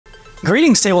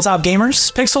Greetings, tabletop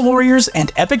gamers, pixel warriors,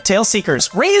 and epic tale seekers.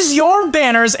 Raise your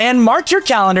banners and mark your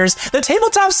calendars. The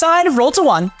tabletop side of Roll to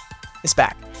One is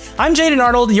back. I'm Jaden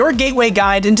Arnold, your gateway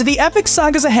guide into the epic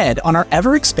sagas ahead on our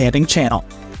ever-expanding channel.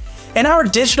 In our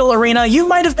digital arena, you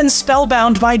might have been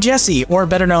spellbound by Jesse, or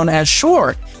better known as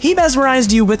Shore. He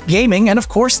mesmerized you with gaming and, of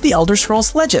course, the Elder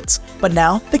Scrolls Legends. But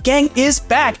now, the gang is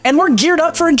back, and we're geared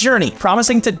up for a journey,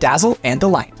 promising to dazzle and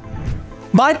delight.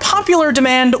 By popular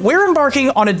demand, we're embarking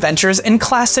on adventures in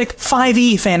classic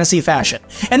 5e fantasy fashion.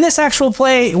 In this actual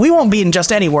play, we won't be in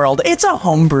just any world, it's a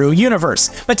homebrew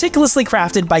universe, meticulously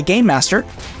crafted by Game Master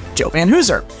Joe Van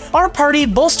Hooser. Our party,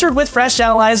 bolstered with fresh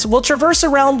allies, will traverse a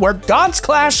realm where gods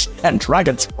clash and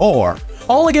dragons roar,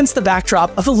 all against the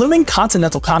backdrop of a looming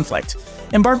continental conflict.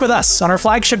 Embark with us on our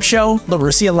flagship show,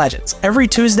 Laruusian Legends, every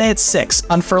Tuesday at 6,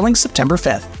 unfurling September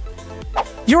 5th.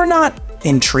 You're not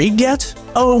intrigued yet?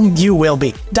 Oh, you will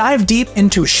be. Dive deep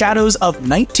into shadows of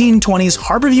 1920s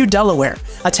Harborview, Delaware,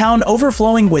 a town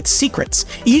overflowing with secrets.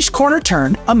 Each corner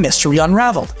turn, a mystery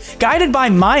unraveled. Guided by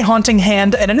my haunting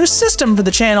hand and a new system for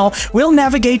the channel, we'll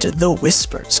navigate the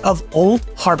whispers of Old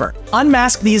Harbor.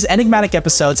 Unmask these enigmatic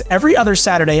episodes every other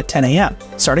Saturday at 10 a.m.,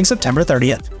 starting September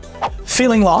 30th.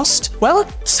 Feeling lost? Well,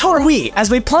 so are we, as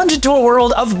we plunge into a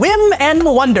world of whim and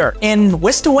wonder in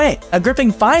Whisked Away, a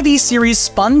gripping 5e series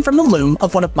spun from the loom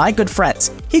of one of my good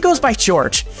friends. He goes by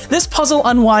George. This puzzle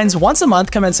unwinds once a month,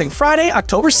 commencing Friday,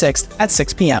 October 6th at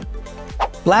 6 p.m.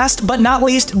 Last but not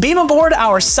least, beam aboard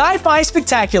our sci-fi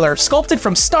spectacular. Sculpted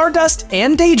from stardust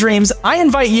and daydreams, I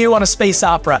invite you on a space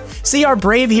opera. See our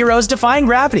brave heroes defying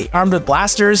gravity, armed with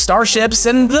blasters, starships,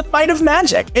 and the might of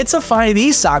magic. It's a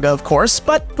 5e saga, of course,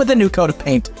 but with a new coat of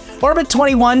paint. Orbit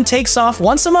 21 takes off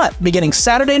once a month, beginning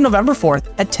Saturday, November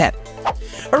 4th at 10.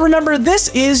 But remember,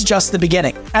 this is just the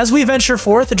beginning. As we venture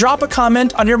forth, drop a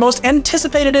comment on your most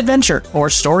anticipated adventure, or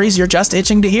stories you're just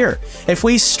itching to hear. If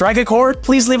we strike a chord,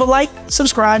 please leave a like,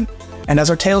 subscribe, and as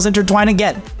our tales intertwine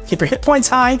again, keep your hit points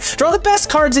high, draw the best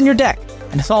cards in your deck,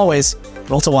 and as always,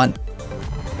 roll to one.